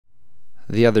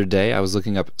The other day I was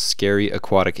looking up scary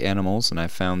aquatic animals and I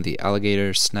found the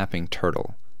alligator snapping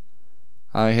turtle.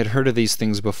 I had heard of these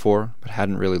things before, but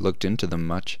hadn't really looked into them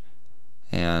much,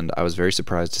 and I was very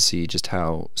surprised to see just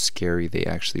how scary they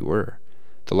actually were.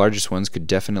 The largest ones could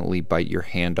definitely bite your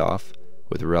hand off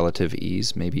with relative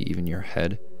ease, maybe even your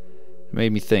head. It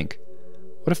made me think,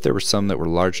 what if there were some that were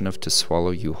large enough to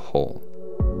swallow you whole?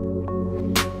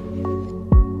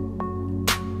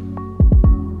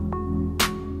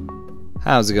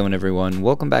 How's it going, everyone?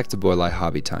 Welcome back to Boylei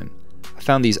Hobby Time. I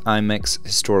found these IMEX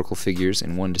historical figures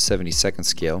in 1 to 72nd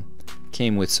scale.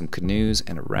 Came with some canoes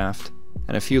and a raft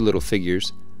and a few little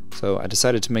figures, so I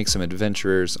decided to make some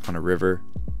adventurers on a river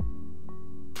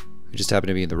who just happened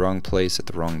to be in the wrong place at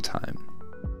the wrong time.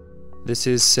 This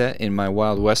is set in my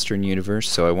Wild Western universe,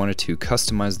 so I wanted to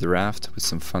customize the raft with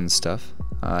some fun stuff.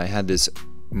 I had this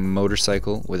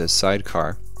motorcycle with a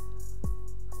sidecar.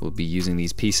 We'll be using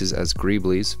these pieces as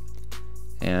greeblies.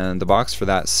 And the box for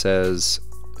that says,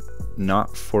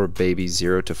 not for babies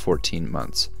 0 to 14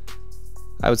 months.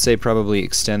 I would say probably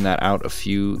extend that out a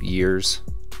few years,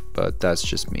 but that's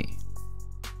just me.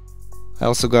 I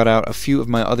also got out a few of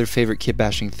my other favorite kit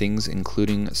bashing things,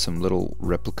 including some little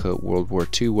replica World War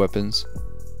II weapons.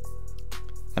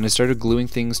 And I started gluing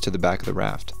things to the back of the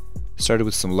raft. I started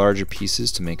with some larger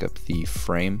pieces to make up the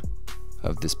frame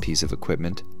of this piece of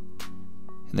equipment,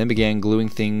 and then began gluing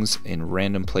things in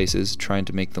random places, trying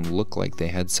to make them look like they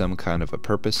had some kind of a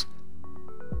purpose.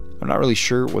 I'm not really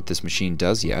sure what this machine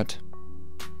does yet.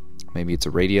 Maybe it's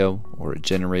a radio or a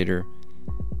generator.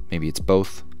 Maybe it's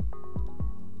both.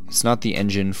 It's not the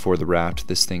engine for the raft.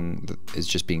 This thing is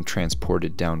just being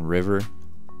transported downriver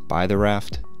by the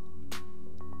raft.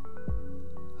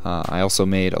 I also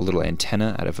made a little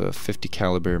antenna out of a 50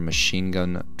 caliber machine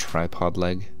gun tripod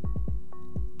leg.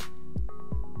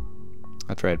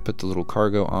 After I had put the little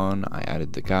cargo on, I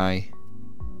added the guy,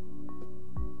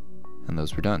 and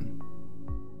those were done.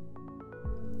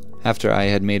 After I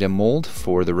had made a mold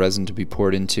for the resin to be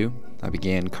poured into, I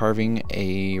began carving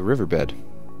a riverbed.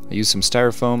 I used some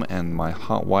styrofoam and my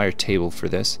hot wire table for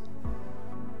this,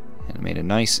 and it made a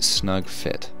nice snug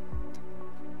fit.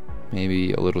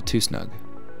 Maybe a little too snug.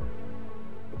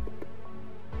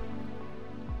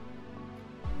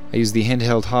 I used the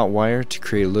handheld hot wire to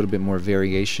create a little bit more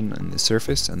variation in the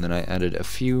surface, and then I added a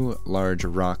few large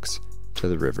rocks to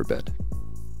the riverbed.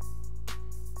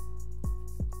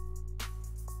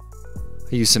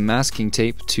 I used some masking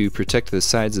tape to protect the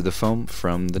sides of the foam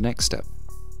from the next step.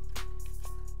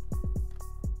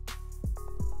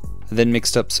 I then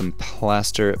mixed up some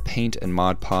plaster, paint, and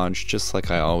Mod Podge just like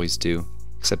I always do,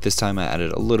 except this time I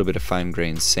added a little bit of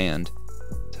fine-grained sand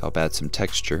to help add some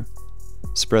texture.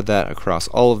 Spread that across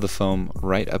all of the foam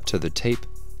right up to the tape,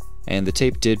 and the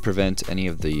tape did prevent any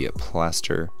of the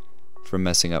plaster from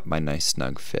messing up my nice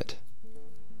snug fit.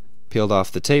 Peeled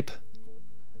off the tape,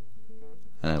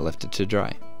 and I left it to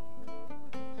dry.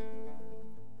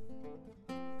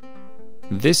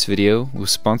 This video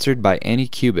was sponsored by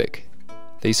Anycubic.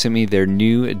 They sent me their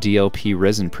new DLP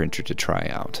resin printer to try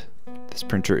out. This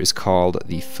printer is called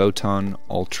the Photon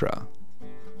Ultra.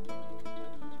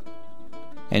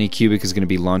 Anycubic is going to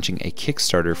be launching a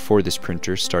Kickstarter for this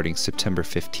printer starting September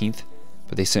 15th,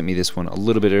 but they sent me this one a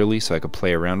little bit early so I could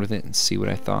play around with it and see what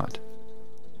I thought.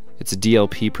 It's a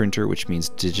DLP printer, which means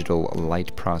digital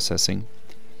light processing,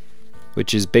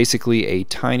 which is basically a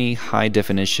tiny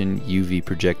high-definition UV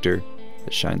projector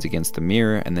that shines against the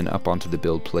mirror and then up onto the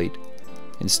build plate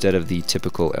instead of the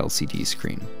typical LCD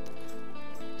screen.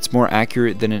 It's more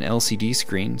accurate than an LCD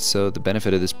screen, so the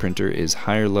benefit of this printer is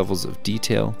higher levels of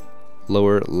detail,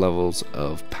 lower levels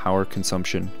of power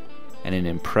consumption, and an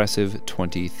impressive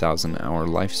 20,000 hour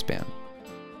lifespan.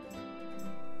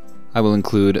 I will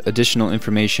include additional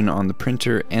information on the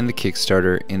printer and the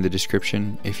Kickstarter in the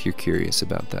description if you're curious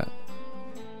about that.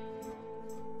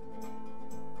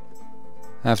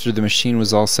 After the machine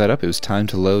was all set up, it was time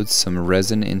to load some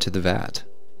resin into the vat.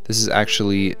 This is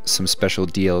actually some special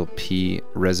DLP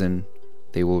resin.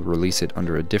 They will release it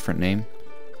under a different name.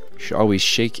 You should always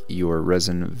shake your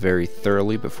resin very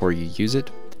thoroughly before you use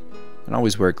it, and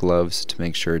always wear gloves to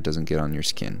make sure it doesn't get on your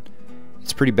skin.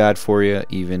 It's pretty bad for you,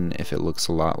 even if it looks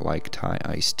a lot like Thai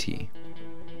iced tea.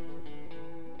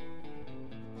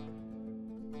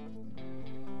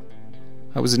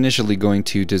 I was initially going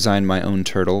to design my own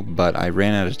turtle, but I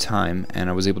ran out of time, and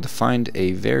I was able to find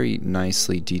a very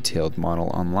nicely detailed model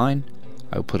online.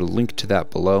 I will put a link to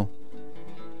that below.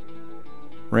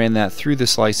 Ran that through the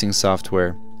slicing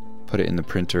software, put it in the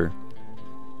printer,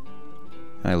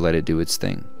 and I let it do its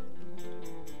thing.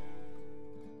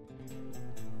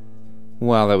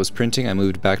 While I was printing, I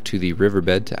moved back to the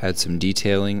riverbed to add some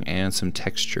detailing and some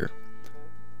texture.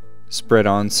 Spread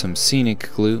on some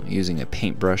scenic glue using a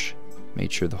paintbrush,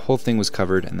 made sure the whole thing was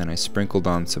covered, and then I sprinkled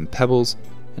on some pebbles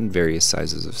and various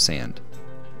sizes of sand.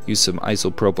 Used some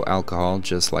isopropyl alcohol,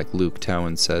 just like Luke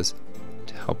Towan says,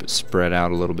 to help it spread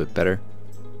out a little bit better.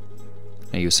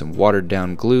 I used some watered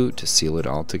down glue to seal it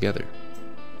all together.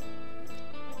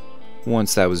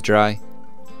 Once that was dry,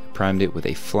 I primed it with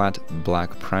a flat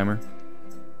black primer,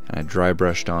 and I dry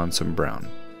brushed on some brown.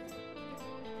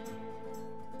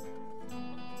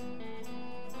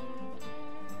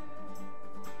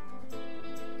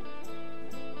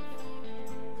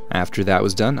 After that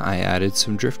was done, I added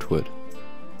some driftwood.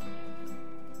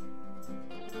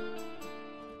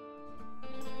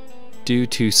 Due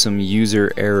to some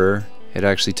user error, it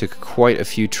actually took quite a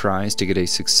few tries to get a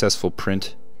successful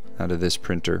print out of this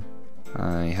printer.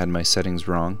 I had my settings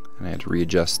wrong and I had to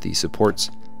readjust the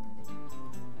supports.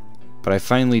 But I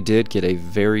finally did get a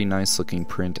very nice looking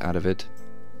print out of it.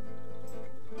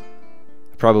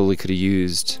 I probably could have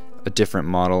used a different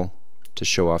model to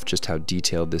show off just how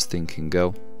detailed this thing can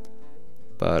go.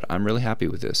 But I'm really happy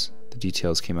with this. The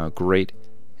details came out great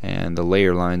and the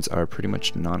layer lines are pretty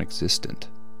much non-existent.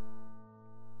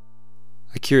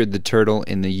 I cured the turtle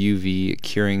in the UV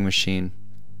curing machine,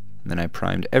 and then I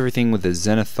primed everything with a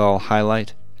zenithal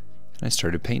highlight, and I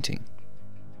started painting.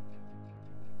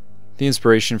 The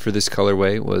inspiration for this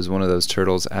colorway was one of those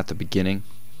turtles at the beginning,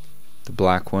 the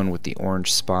black one with the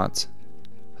orange spots.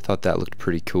 I thought that looked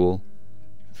pretty cool,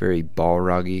 very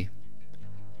Balroggy.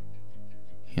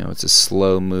 You know, it's a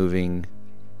slow moving,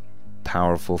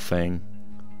 powerful thing.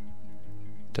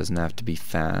 It doesn't have to be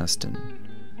fast and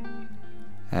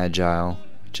agile.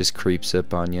 It just creeps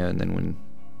up on you, and then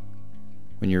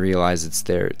when you realize it's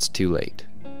there, it's too late.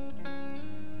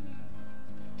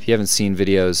 If you haven't seen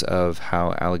videos of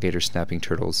how alligator snapping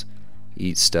turtles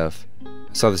eat stuff,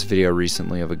 I saw this video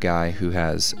recently of a guy who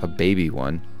has a baby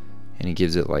one, and he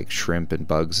gives it like shrimp and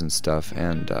bugs and stuff,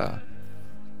 and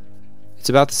it's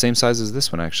about the same size as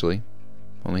this one actually,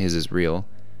 only his is real,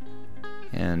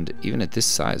 and even at this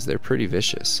size they're pretty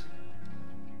vicious.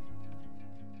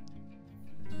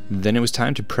 Then it was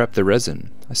time to prep the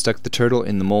resin. I stuck the turtle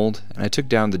in the mold, and I took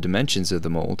down the dimensions of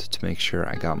the mold to make sure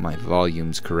I got my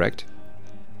volumes correct.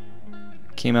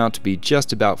 Came out to be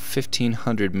just about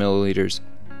 1500 milliliters,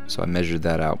 so I measured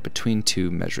that out between two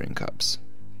measuring cups.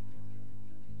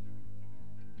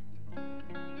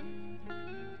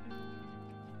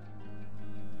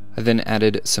 I then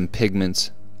added some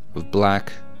pigments of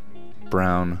black,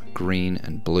 brown, green,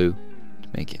 and blue to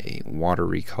make a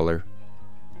watery color.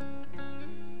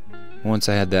 Once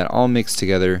I had that all mixed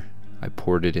together, I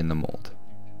poured it in the mold.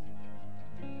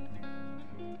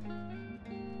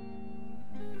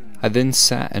 I then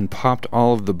sat and popped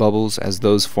all of the bubbles as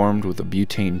those formed with a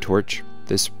butane torch.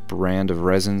 This brand of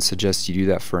resin suggests you do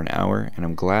that for an hour, and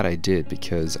I'm glad I did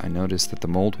because I noticed that the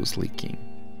mold was leaking.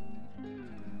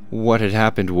 What had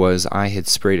happened was I had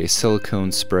sprayed a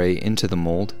silicone spray into the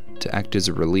mold to act as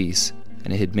a release,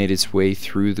 and it had made its way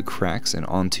through the cracks and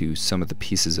onto some of the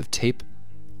pieces of tape.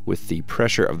 With the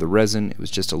pressure of the resin, it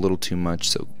was just a little too much,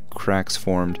 so cracks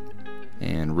formed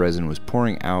and resin was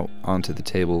pouring out onto the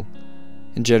table.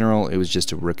 In general, it was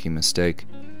just a rookie mistake.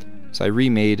 So I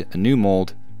remade a new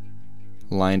mold,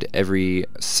 lined every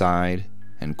side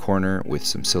and corner with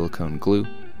some silicone glue.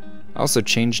 I also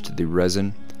changed the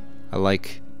resin. I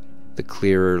like the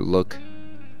clearer look.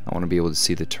 I want to be able to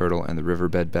see the turtle and the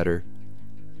riverbed better.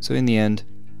 So in the end,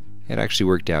 it actually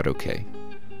worked out okay.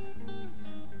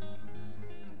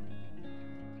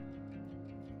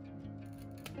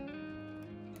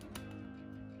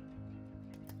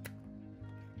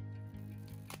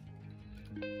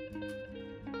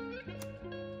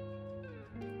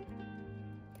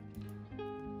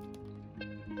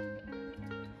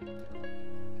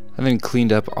 I then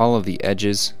cleaned up all of the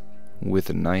edges with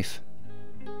a knife.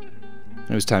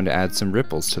 It was time to add some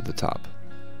ripples to the top.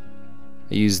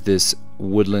 I used this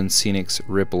Woodland Scenics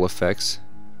Ripple Effects,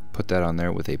 put that on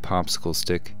there with a popsicle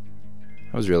stick.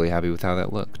 I was really happy with how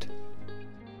that looked.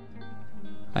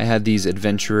 I had these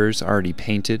adventurers already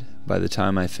painted by the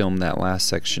time I filmed that last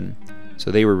section,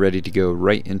 so they were ready to go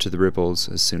right into the ripples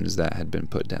as soon as that had been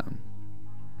put down.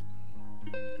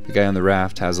 The guy on the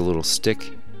raft has a little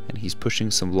stick, and he's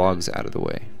pushing some logs out of the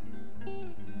way.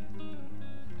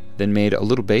 Then made a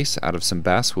little base out of some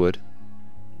basswood,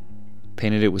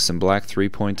 painted it with some black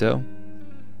 3.0,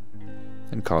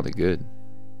 and called it good.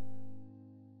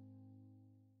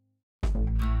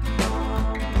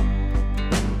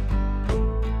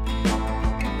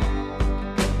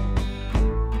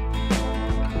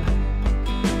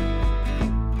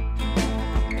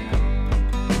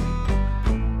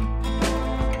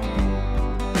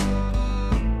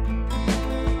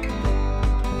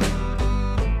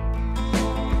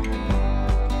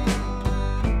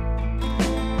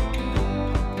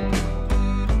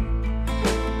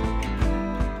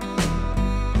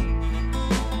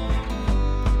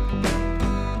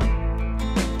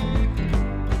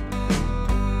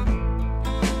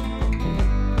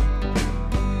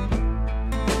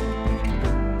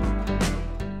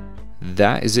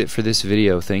 that is it for this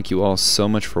video. Thank you all so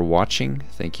much for watching.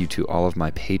 Thank you to all of my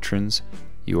patrons.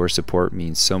 Your support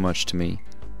means so much to me.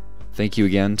 Thank you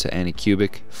again to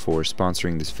Anycubic for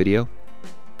sponsoring this video.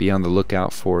 Be on the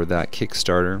lookout for that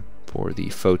Kickstarter for the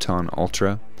Photon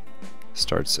Ultra.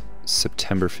 Starts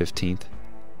September 15th.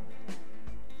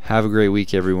 Have a great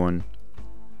week, everyone.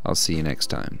 I'll see you next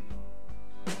time.